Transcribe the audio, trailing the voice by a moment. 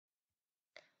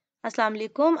Assalamu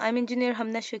alaikum. I'm engineer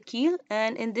Hamna Shakil,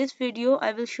 and in this video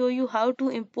I will show you how to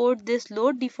import this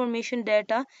load deformation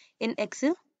data in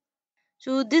Excel.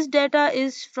 So this data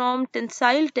is from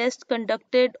tensile test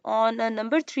conducted on a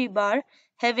number 3 bar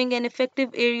having an effective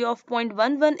area of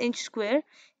 0.11 inch square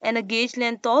and a gauge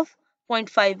length of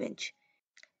 0.5 inch.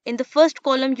 In the first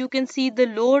column you can see the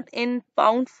load in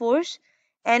pound force,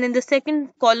 and in the second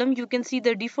column you can see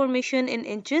the deformation in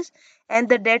inches, and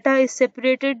the data is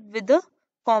separated with a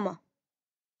comma.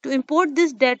 To import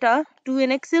this data to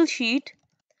an Excel sheet,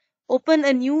 open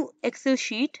a new Excel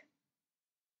sheet,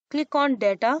 click on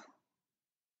Data,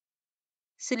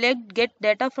 select Get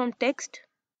Data from Text,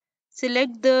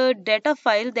 select the data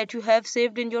file that you have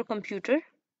saved in your computer,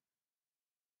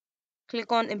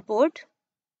 click on Import.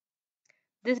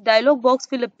 This dialog box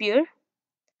will appear.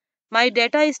 My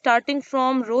data is starting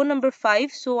from row number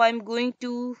 5, so I'm going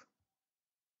to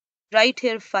write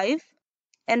here 5.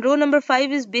 And row number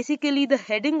 5 is basically the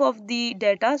heading of the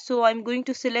data, so I'm going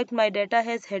to select my data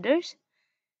as headers.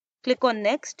 Click on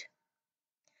Next.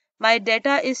 My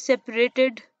data is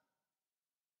separated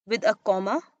with a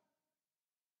comma.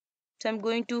 So I'm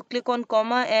going to click on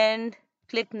comma and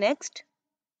click Next.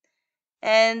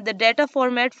 And the data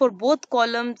format for both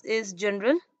columns is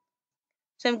general.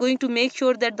 So I'm going to make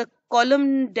sure that the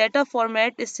column data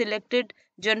format is selected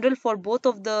general for both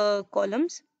of the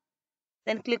columns.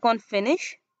 Then click on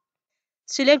Finish.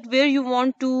 Select where you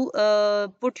want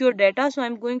to put your data. So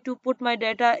I'm going to put my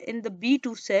data in the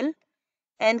B2 cell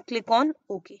and click on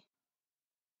OK.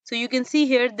 So you can see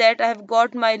here that I have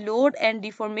got my load and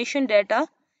deformation data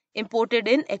imported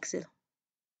in Excel.